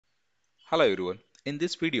Hello everyone. In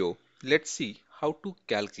this video, let's see how to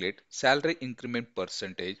calculate salary increment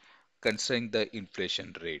percentage considering the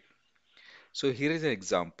inflation rate. So here is an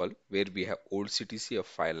example where we have old CTC of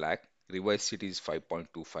 5 lakh, revised CTC is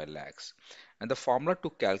 5.25 lakhs. And the formula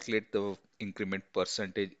to calculate the increment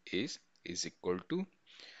percentage is equal to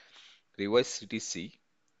revised CTC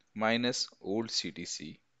minus old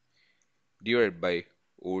CTC divided by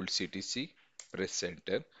old CTC, press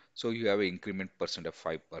enter. So you have an increment percent of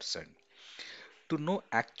 5%. To know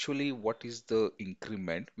actually what is the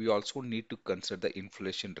increment, we also need to consider the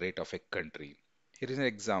inflation rate of a country. Here is an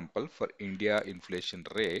example for India inflation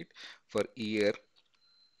rate for year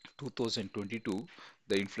 2022.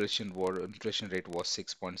 The inflation rate was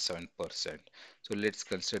 6.7%. So let's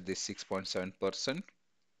consider this 6.7%.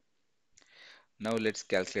 Now let's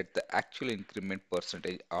calculate the actual increment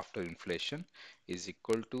percentage after inflation is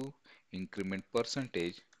equal to increment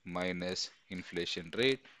percentage minus inflation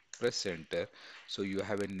rate. Press enter. So you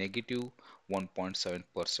have a negative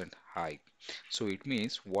 1.7% hike. So it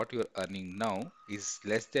means what you are earning now is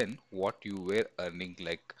less than what you were earning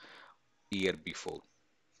like year before.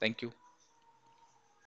 Thank you.